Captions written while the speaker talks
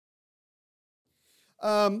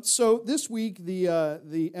So this week,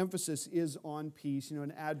 the emphasis is on peace. You know,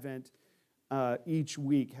 in Advent, each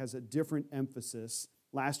week has a different emphasis.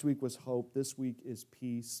 Last week was hope. This week is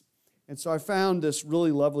peace. And so I found this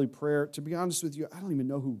really lovely prayer. To be honest with you, I don't even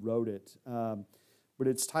know who wrote it, but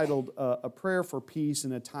it's titled A Prayer for Peace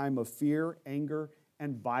in a Time of Fear, Anger,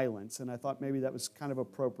 and Violence. And I thought maybe that was kind of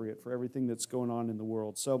appropriate for everything that's going on in the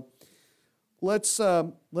world. So let's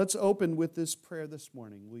open with this prayer this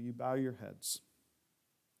morning. Will you bow your heads?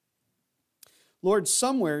 Lord,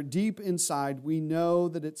 somewhere deep inside, we know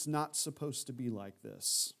that it's not supposed to be like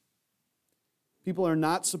this. People are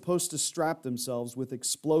not supposed to strap themselves with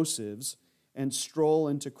explosives and stroll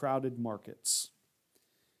into crowded markets.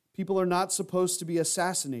 People are not supposed to be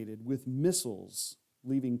assassinated with missiles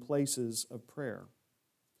leaving places of prayer.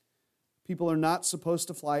 People are not supposed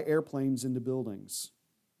to fly airplanes into buildings.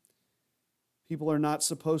 People are not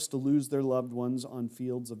supposed to lose their loved ones on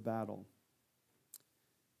fields of battle.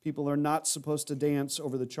 People are not supposed to dance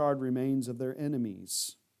over the charred remains of their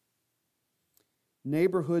enemies.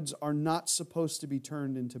 Neighborhoods are not supposed to be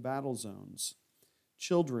turned into battle zones.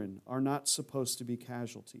 Children are not supposed to be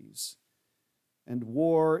casualties. And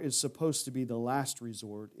war is supposed to be the last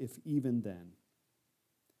resort, if even then.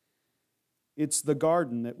 It's the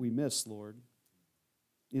garden that we miss, Lord.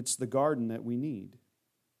 It's the garden that we need.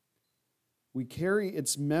 We carry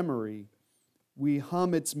its memory. We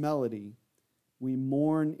hum its melody. We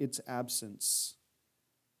mourn its absence.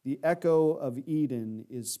 The echo of Eden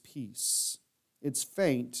is peace. It's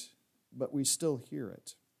faint, but we still hear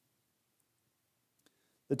it.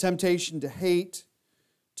 The temptation to hate,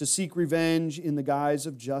 to seek revenge in the guise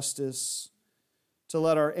of justice, to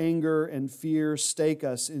let our anger and fear stake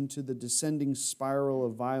us into the descending spiral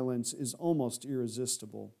of violence is almost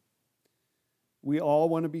irresistible. We all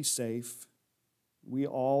want to be safe. We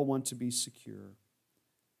all want to be secure.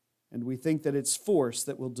 And we think that it's force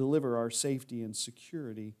that will deliver our safety and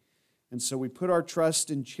security. And so we put our trust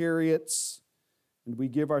in chariots, and we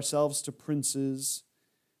give ourselves to princes,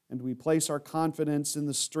 and we place our confidence in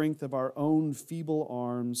the strength of our own feeble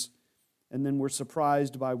arms, and then we're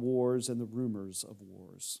surprised by wars and the rumors of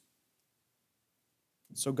wars.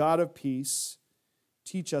 So, God of peace,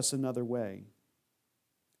 teach us another way.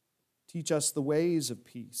 Teach us the ways of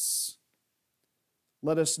peace.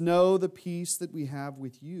 Let us know the peace that we have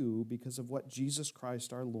with you because of what Jesus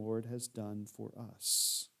Christ our Lord has done for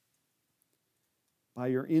us. By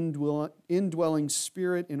your indwelling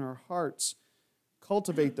Spirit in our hearts,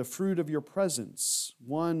 cultivate the fruit of your presence,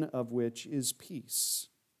 one of which is peace.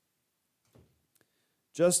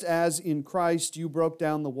 Just as in Christ you broke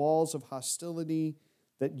down the walls of hostility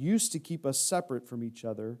that used to keep us separate from each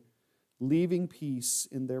other, leaving peace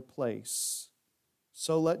in their place,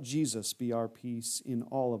 so let Jesus be our peace in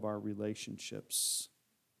all of our relationships.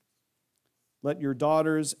 Let your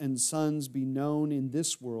daughters and sons be known in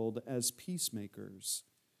this world as peacemakers.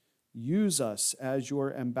 Use us as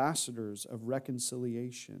your ambassadors of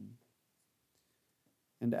reconciliation.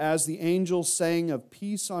 And as the angels sang of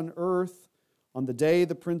peace on earth on the day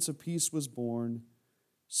the Prince of Peace was born,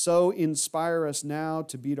 so inspire us now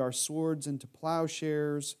to beat our swords into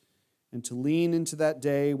plowshares and to lean into that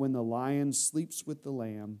day when the lion sleeps with the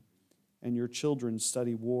lamb and your children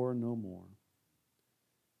study war no more.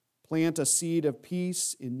 Plant a seed of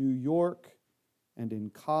peace in New York and in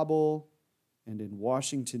Kabul and in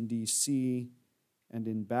Washington, D.C., and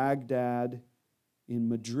in Baghdad, in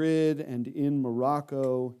Madrid and in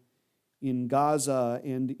Morocco, in Gaza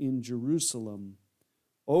and in Jerusalem,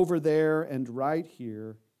 over there and right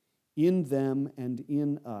here, in them and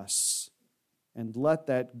in us. And let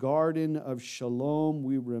that garden of shalom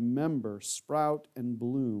we remember sprout and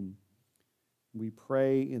bloom. We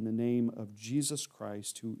pray in the name of Jesus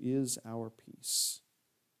Christ, who is our peace.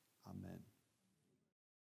 Amen.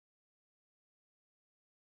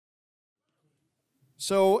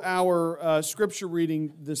 So our scripture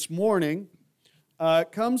reading this morning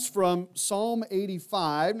comes from Psalm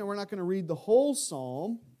 85. Now, we're not going to read the whole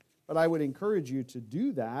psalm, but I would encourage you to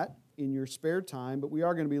do that in your spare time. But we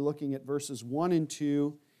are going to be looking at verses 1 and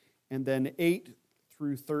 2, and then 8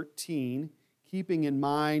 through 13, keeping in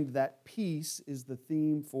mind that peace is the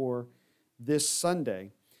theme for this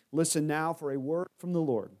Sunday. Listen now for a word from the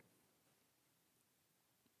Lord.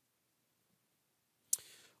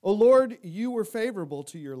 O Lord, you were favorable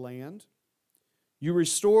to your land. You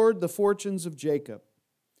restored the fortunes of Jacob.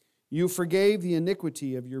 You forgave the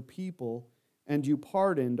iniquity of your people, and you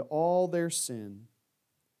pardoned all their sin.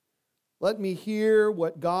 Let me hear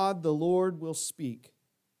what God the Lord will speak,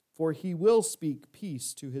 for he will speak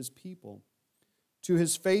peace to his people, to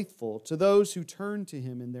his faithful, to those who turn to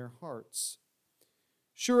him in their hearts.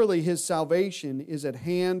 Surely his salvation is at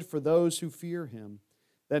hand for those who fear him,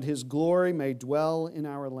 that his glory may dwell in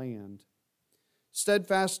our land.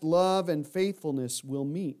 Steadfast love and faithfulness will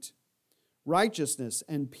meet. Righteousness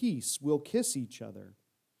and peace will kiss each other.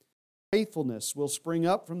 Faithfulness will spring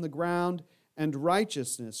up from the ground, and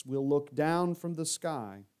righteousness will look down from the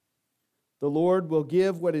sky. The Lord will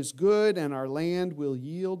give what is good, and our land will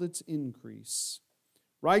yield its increase.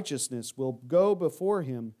 Righteousness will go before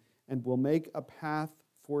him and will make a path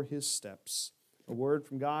for his steps. A word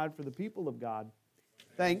from God for the people of God.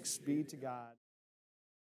 Thanks be to God.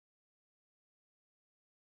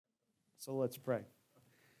 So let's pray.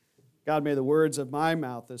 God, may the words of my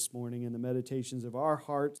mouth this morning and the meditations of our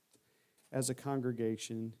hearts as a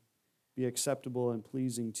congregation be acceptable and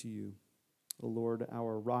pleasing to you, O Lord,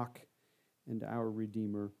 our rock and our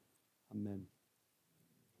Redeemer. Amen.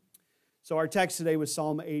 So our text today was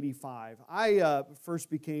Psalm 85. I first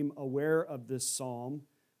became aware of this psalm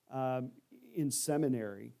in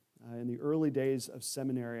seminary. In the early days of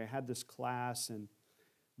seminary, I had this class, and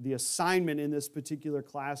the assignment in this particular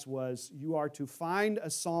class was you are to find a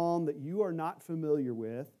psalm that you are not familiar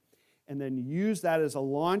with and then use that as a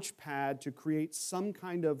launch pad to create some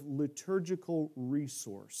kind of liturgical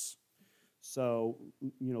resource. So,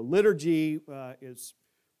 liturgy is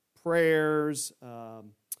prayers,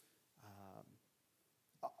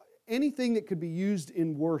 anything that could be used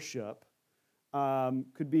in worship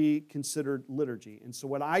could be considered liturgy. And so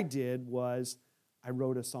what I did was I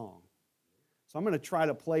wrote a song. So I'm going to try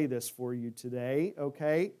to play this for you today,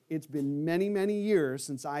 okay? It's been many, many years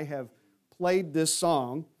since I have played this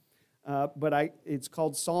song, but it's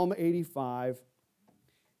called Psalm 85.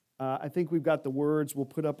 I think we've got the words we'll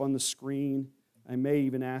put up on the screen. I may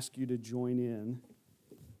even ask you to join in.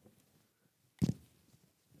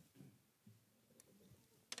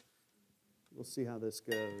 We'll see how this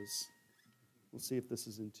goes. We'll see if this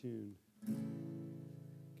is in tune.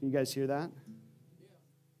 Can you guys hear that?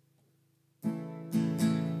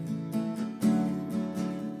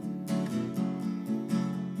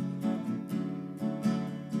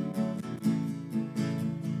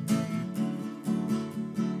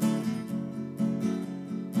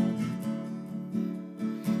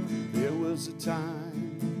 There was a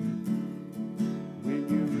time when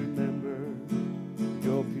you remember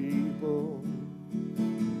your people.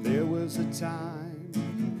 There was a time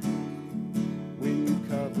when you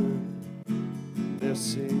covered their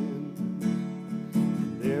sin.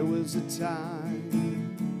 There was a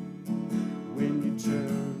time when you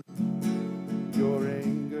turned your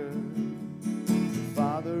anger.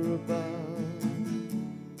 Father above,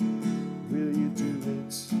 will you do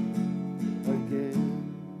it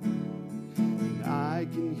again? And I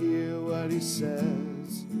can hear what he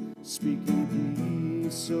says, speaking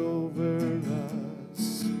peace over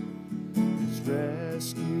us. His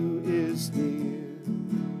rescue is near,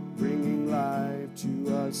 bringing life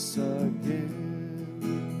to us again.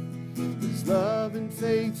 His love and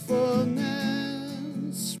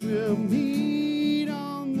faithfulness will meet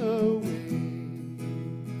on the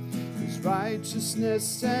way. His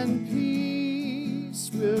righteousness and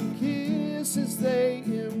peace will kiss as they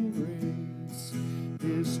embrace.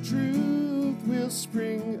 His truth will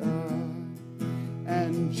spring up,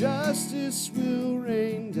 and justice will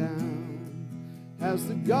rain down as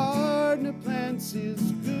the gardener plants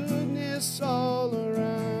his goodness all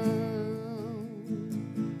around.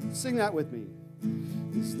 Sing that with me.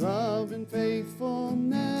 His love and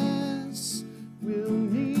faithfulness will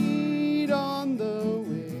meet on the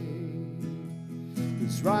way.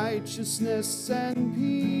 His righteousness and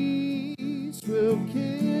peace will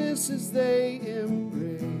kiss as they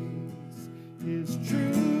embrace. His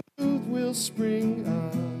truth will spring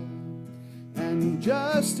up, and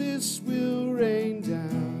justice will rain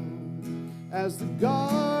down as the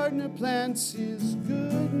gardener plants his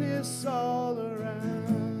goodness all around.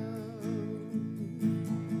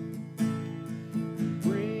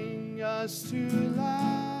 Bring us to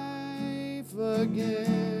life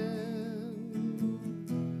again.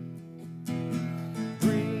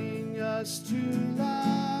 Bring us to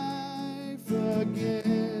life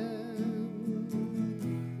again.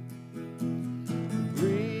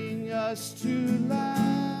 Bring us to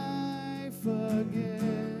life again.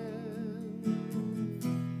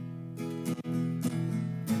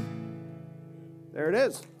 There it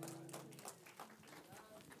is.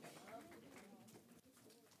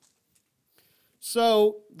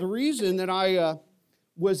 So the reason that I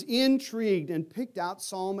was intrigued and picked out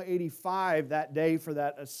Psalm 85 that day for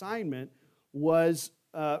that assignment was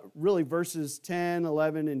really verses 10,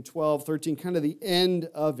 11, and 12, 13, kind of the end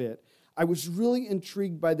of it. I was really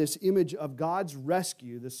intrigued by this image of God's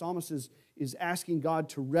rescue. The psalmist is asking God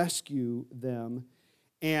to rescue them.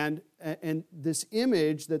 And this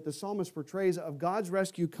image that the psalmist portrays of God's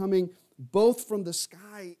rescue coming both from the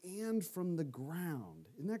sky and from the ground.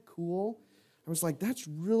 Isn't that cool? I was like, that's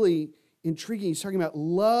really intriguing. He's talking about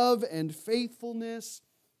love and faithfulness,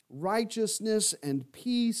 righteousness and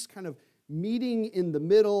peace, kind of meeting in the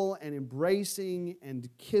middle and embracing and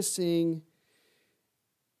kissing.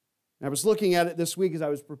 And I was looking at it this week as I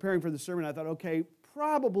was preparing for the sermon. I thought, okay,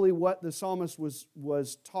 probably what the psalmist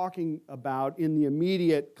was talking about in the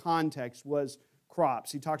immediate context was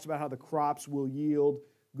crops. He talks about how the crops will yield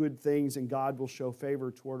good things and God will show favor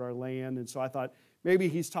toward our land. And so I thought maybe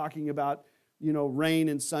he's talking about, rain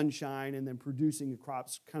and sunshine and then producing the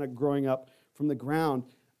crops kind of growing up from the ground.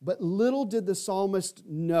 But little did the psalmist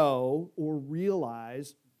know or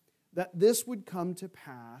realize that this would come to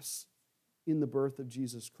pass in the birth of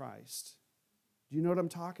Jesus Christ. Do you know what I'm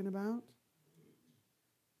talking about?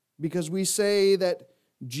 Because we say that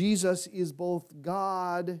Jesus is both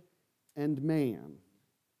God and man,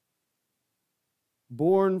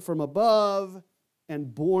 born from above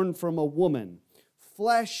and born from a woman,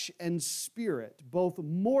 flesh and spirit, both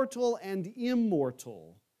mortal and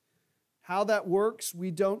immortal. How that works,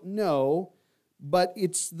 we don't know, but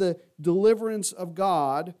it's the deliverance of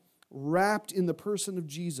God wrapped in the person of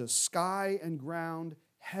Jesus, sky and ground,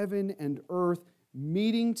 heaven and earth,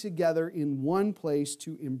 meeting together in one place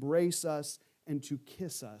to embrace us and to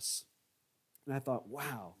kiss us. And I thought,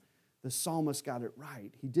 wow, the psalmist got it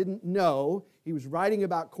right. He didn't know he was writing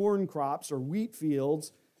about corn crops or wheat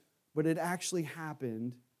fields, but it actually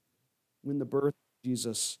happened when the birth of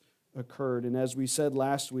Jesus occurred. And as we said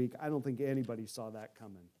last week, I don't think anybody saw that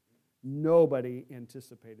coming. Nobody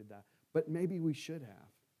anticipated that. But maybe we should have.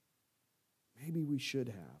 Maybe we should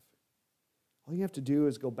have. All you have to do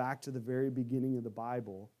is go back to the very beginning of the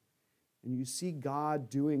Bible, and you see God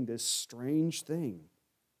doing this strange thing.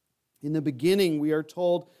 In the beginning, we are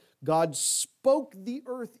told God spoke the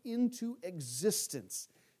earth into existence.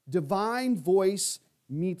 Divine voice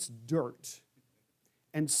meets dirt,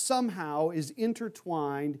 and somehow is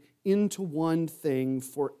intertwined into one thing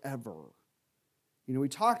forever. We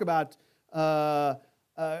talk about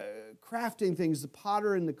crafting things, the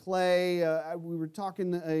potter and the clay. We were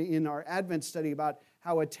talking in our Advent study about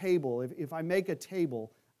how a table, if I make a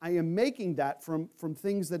table, I am making that from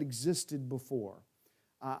things that existed before.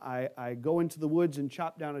 I go into the woods and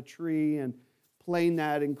chop down a tree and plane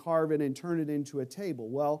that and carve it and turn it into a table.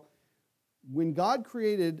 Well, when God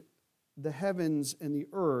created the heavens and the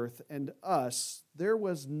earth and us, there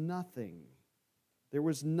was nothing. There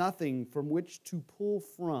was nothing from which to pull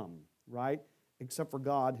from, right? Except for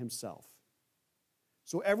God Himself.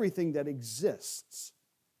 So everything that exists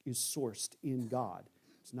is sourced in God.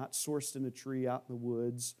 It's not sourced in a tree out in the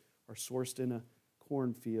woods or sourced in a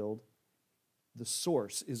cornfield. The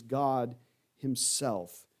source is God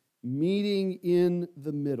Himself, meeting in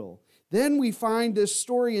the middle. Then we find this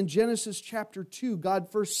story in Genesis chapter 2.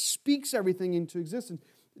 God first speaks everything into existence.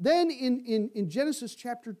 Then in Genesis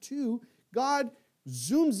chapter 2, God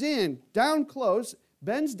zooms in, down close,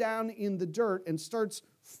 bends down in the dirt and starts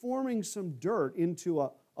forming some dirt into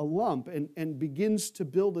a lump and begins to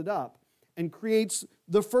build it up and creates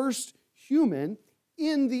the first human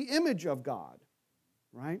in the image of God,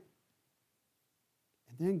 right?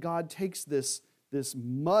 And then God takes this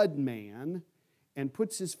mud man and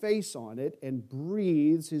puts His face on it and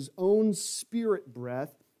breathes His own spirit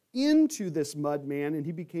breath into this mud man, and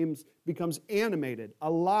he becomes animated,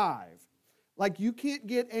 alive. Like you can't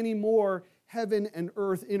get any more heaven and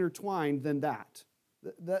earth intertwined than that.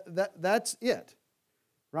 That's it,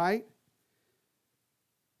 right?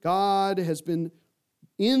 God has been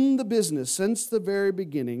in the business since the very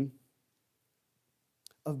beginning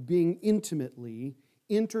of being intimately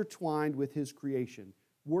intertwined with His creation,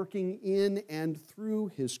 working in and through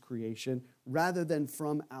His creation rather than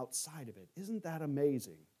from outside of it. Isn't that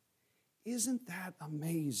amazing? Isn't that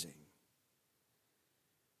amazing?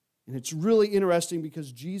 And it's really interesting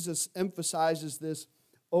because Jesus emphasizes this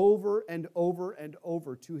over and over and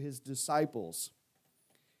over to His disciples.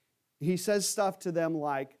 He says stuff to them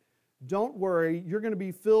like, don't worry, you're going to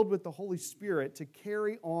be filled with the Holy Spirit to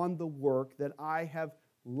carry on the work that I have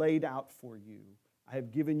laid out for you. I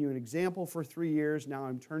have given you an example for 3 years, now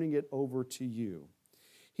I'm turning it over to you.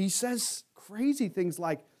 He says crazy things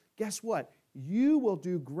like, guess what? You will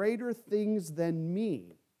do greater things than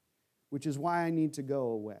me, which is why I need to go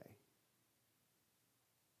away.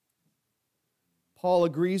 Paul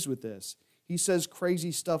agrees with this. He says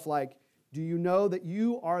crazy stuff like, do you know that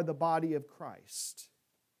you are the body of Christ?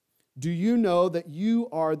 Do you know that you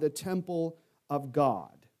are the temple of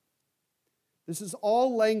God? This is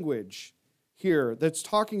all language here that's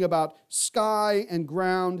talking about sky and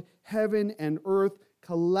ground, heaven and earth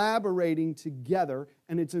collaborating together,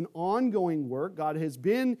 and it's an ongoing work. God has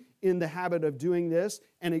been in the habit of doing this,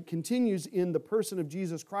 and it continues in the person of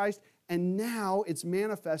Jesus Christ, and now it's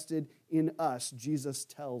manifested in us, Jesus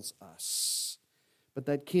tells us. But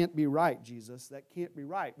that can't be right, Jesus. That can't be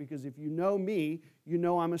right, because if you know me, you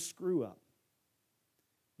know I'm a screw-up.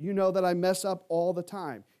 You know that I mess up all the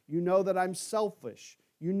time. You know that I'm selfish.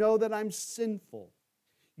 You know that I'm sinful.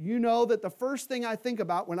 You know that the first thing I think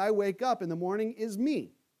about when I wake up in the morning is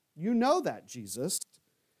me. You know that, Jesus.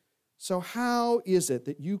 So how is it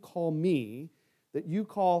that you call me, that you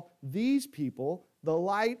call these people the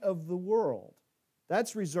light of the world?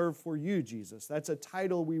 That's reserved for you, Jesus. That's a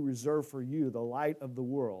title we reserve for you, the light of the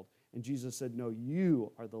world. And Jesus said, no,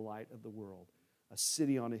 you are the light of the world. A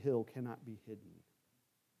city on a hill cannot be hidden.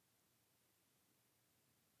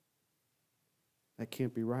 That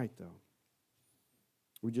can't be right, though.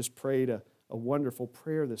 We just prayed a wonderful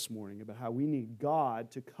prayer this morning about how we need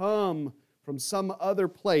God to come from some other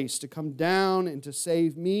place, to come down and to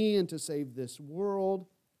save me and to save this world.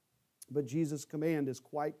 But Jesus' command is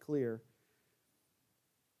quite clear.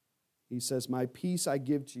 He says, my peace I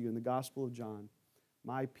give to you in the Gospel of John.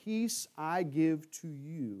 My peace I give to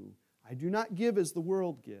you. I do not give as the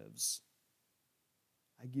world gives.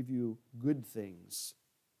 I give you good things.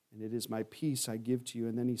 And it is my peace I give to you.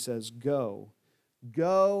 And then he says, go.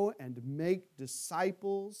 Go and make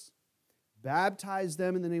disciples. Baptize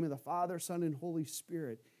them in the name of the Father, Son, and Holy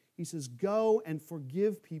Spirit. He says, go and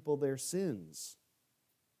forgive people their sins.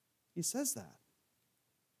 He says that.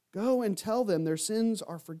 Go and tell them their sins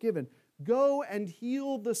are forgiven. Go and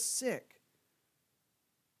heal the sick.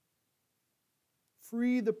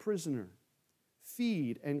 Free the prisoner.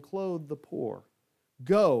 Feed and clothe the poor.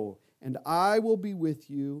 Go, and I will be with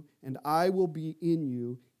you, and I will be in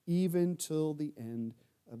you, even till the end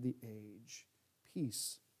of the age.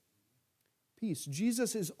 Peace. Peace.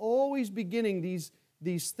 Jesus is always beginning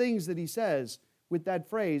these things that he says with that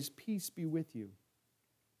phrase, peace be with you.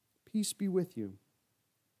 Peace be with you.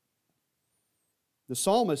 The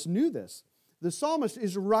psalmist knew this. The psalmist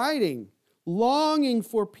is writing, longing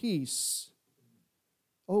for peace.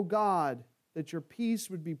 Oh God, that your peace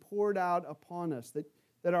would be poured out upon us,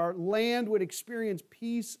 that our land would experience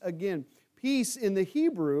peace again. Peace in the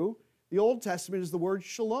Hebrew, the Old Testament, is the word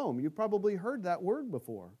shalom. You've probably heard that word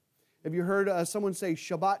before. Have you heard someone say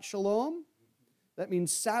Shabbat Shalom? That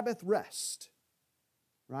means Sabbath rest,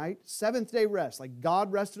 right? Seventh day rest. Like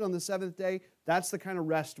God rested on the seventh day. That's the kind of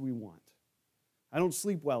rest we want. I don't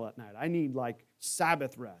sleep well at night. I need like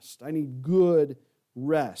Sabbath rest. I need good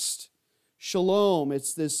rest. Shalom,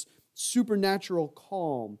 it's this supernatural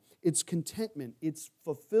calm. It's contentment. It's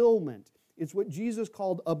fulfillment. It's what Jesus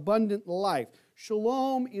called abundant life.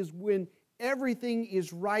 Shalom is when everything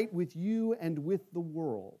is right with you and with the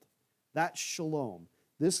world. That's shalom.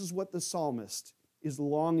 This is what the psalmist is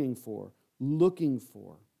longing for, looking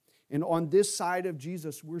for. And on this side of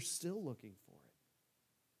Jesus, we're still looking for it.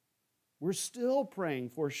 We're still praying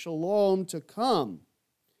for shalom to come.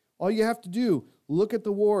 All you have to do, look at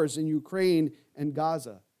the wars in Ukraine and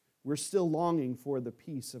Gaza. We're still longing for the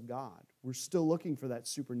peace of God. We're still looking for that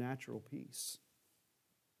supernatural peace.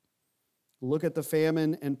 Look at the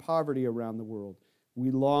famine and poverty around the world.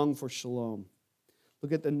 We long for shalom.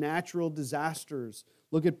 Look at the natural disasters.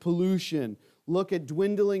 Look at pollution. Look at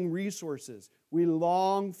dwindling resources. We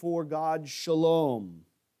long for God's shalom.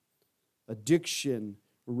 Addiction,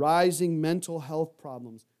 rising mental health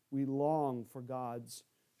problems. We long for God's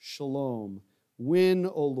shalom. When,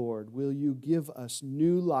 O Lord, will you give us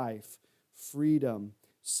new life, freedom,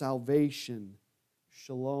 salvation,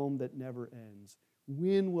 shalom that never ends?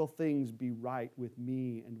 When will things be right with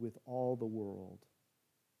me and with all the world?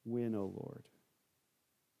 When, O Lord?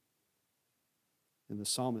 And the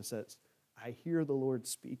psalmist says, I hear the Lord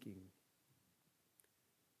speaking.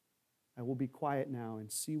 I will be quiet now and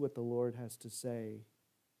see what the Lord has to say.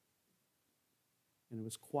 And it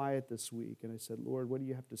was quiet this week, and I said, Lord, what do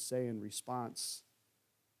you have to say in response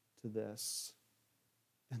to this?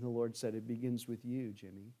 And the Lord said, it begins with you,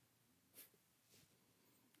 Jimmy.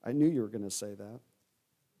 I knew you were going to say that.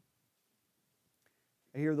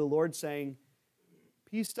 I hear the Lord saying,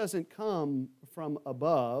 peace doesn't come from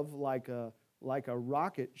above like a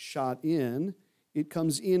rocket shot in. It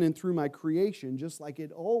comes in and through my creation just like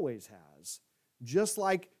it always has. Just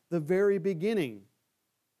like the very beginning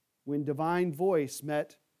when divine voice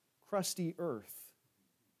met crusty earth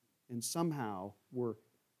and somehow were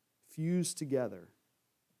fused together.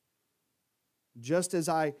 Just as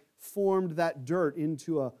I formed that dirt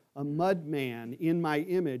into a mud man in my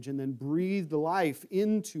image and then breathed life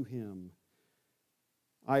into him,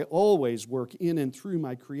 I always work in and through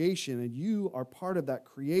my creation, and you are part of that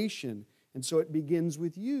creation. And so it begins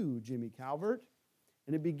with you, Jimmy Calvert,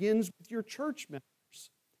 and it begins with your church members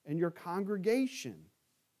and your congregation.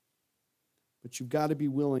 But you've got to be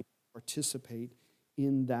willing to participate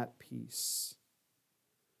in that peace.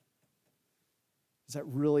 Is that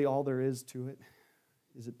really all there is to it?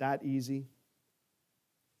 Is it that easy?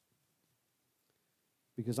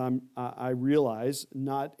 Because I realize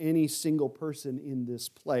not any single person in this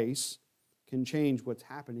place can change what's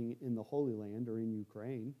happening in the Holy Land or in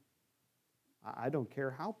Ukraine. I don't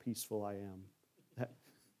care how peaceful I am.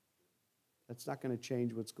 That's not going to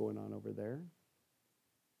change what's going on over there.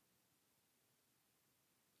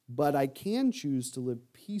 But I can choose to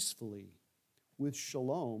live peacefully with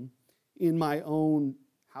shalom in my own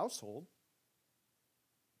household.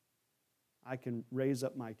 I can raise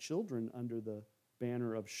up my children under the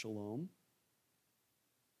banner of shalom,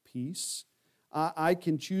 peace. I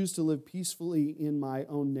can choose to live peacefully in my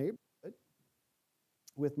own neighborhood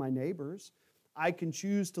with my neighbors. I can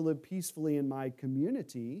choose to live peacefully in my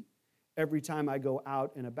community. Every time I go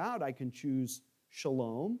out and about, I can choose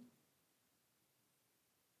shalom.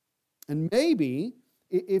 And maybe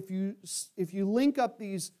if you link up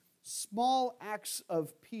these small acts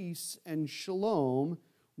of peace and shalom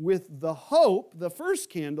with the hope, the first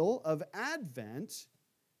candle of Advent,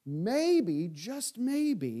 maybe, just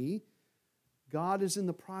maybe, God is in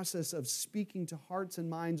the process of speaking to hearts and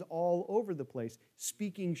minds all over the place,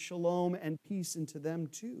 speaking shalom and peace into them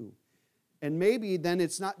too. And maybe then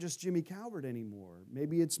it's not just Jimmy Calvert anymore.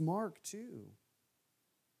 Maybe it's Mark too.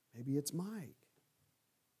 Maybe it's Mike.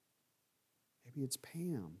 Maybe it's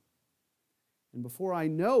Pam. And before I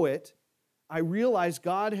know it, I realize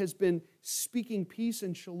God has been speaking peace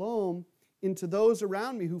and shalom into those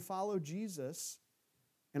around me who follow Jesus,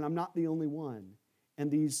 and I'm not the only one.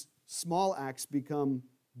 And these small acts become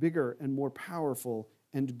bigger and more powerful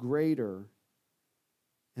and greater.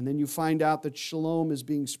 And then you find out that shalom is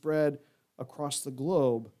being spread across the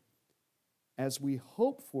globe as we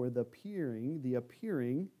hope for the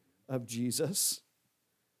appearing of Jesus,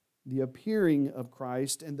 the appearing of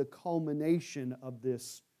Christ, and the culmination of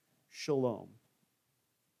this shalom.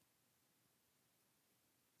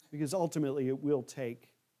 Because ultimately it will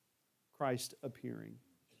take Christ appearing,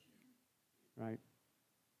 right?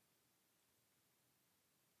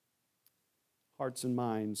 Hearts and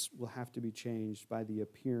minds will have to be changed by the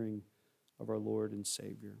appearing of our Lord and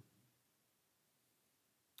Savior.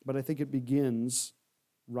 But I think it begins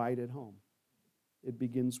right at home. It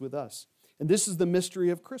begins with us. And this is the mystery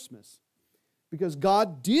of Christmas. Because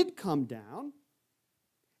God did come down,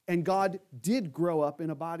 and God did grow up in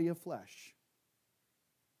a body of flesh.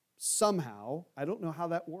 Somehow, I don't know how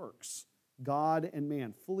that works. God and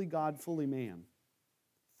man, fully God, fully man.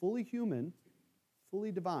 Fully human,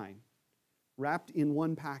 fully divine, wrapped in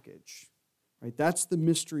one package. Right? That's the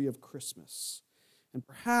mystery of Christmas. And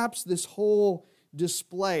perhaps this whole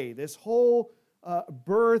display, this whole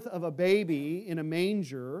birth of a baby in a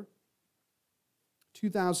manger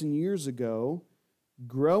 2,000 years ago,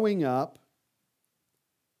 growing up,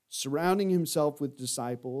 surrounding himself with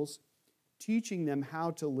disciples, teaching them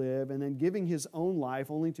how to live, and then giving his own life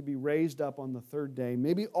only to be raised up on the third day.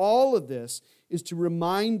 Maybe all of this is to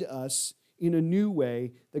remind us in a new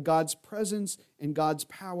way that God's presence and God's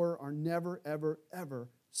power are never, ever, ever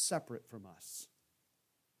separate from us.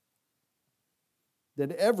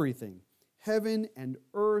 That everything, heaven and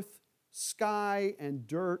earth, sky and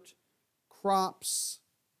dirt, crops,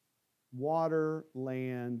 water,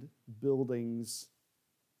 land, buildings,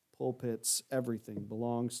 pulpits, everything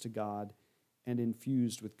belongs to God and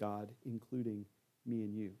infused with God, including me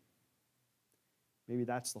and you. Maybe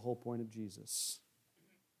that's the whole point of Jesus.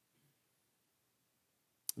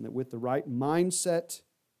 And that with the right mindset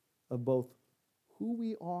of both who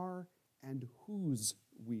we are and whose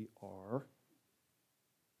we are,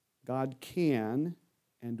 God can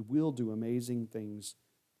and will do amazing things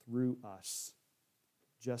through us,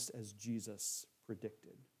 just as Jesus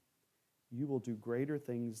predicted. You will do greater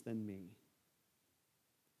things than me.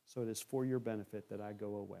 So it is for your benefit that I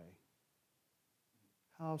go away.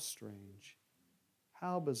 How strange.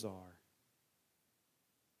 How bizarre.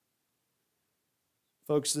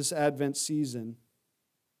 Folks, this Advent season,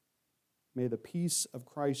 may the peace of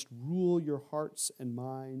Christ rule your hearts and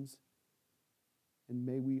minds, and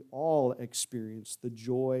may we all experience the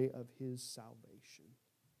joy of his salvation.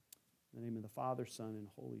 In the name of the Father, Son, and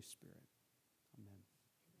Holy Spirit. Amen.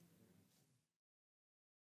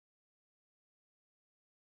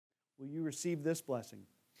 Will you receive this blessing?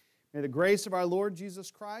 May the grace of our Lord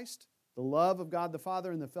Jesus Christ, the love of God the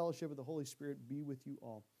Father, and the fellowship of the Holy Spirit be with you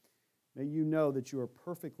all. May you know that you are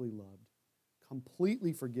perfectly loved,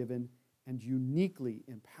 completely forgiven, and uniquely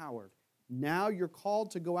empowered. Now you're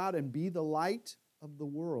called to go out and be the light of the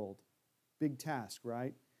world. Big task,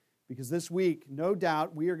 right? Because this week, no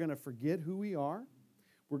doubt, we are going to forget who we are.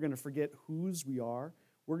 We're going to forget whose we are.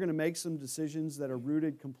 We're going to make some decisions that are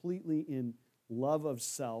rooted completely in love of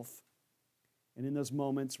self. And in those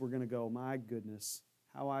moments, we're going to go, my goodness,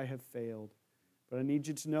 how I have failed. But I need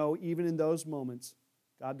you to know, even in those moments,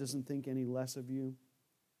 God doesn't think any less of you.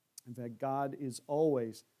 In fact, God is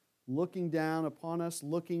always looking down upon us,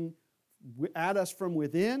 looking at us from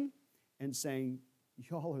within, and saying,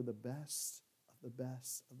 y'all are the best of the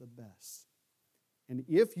best of the best. And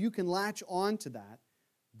if you can latch on to that,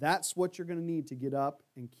 that's what you're going to need to get up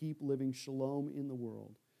and keep living shalom in the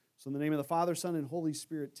world. So in the name of the Father, Son, and Holy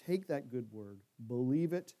Spirit, take that good word,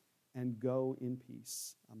 believe it, and go in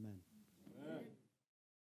peace. Amen. Amen.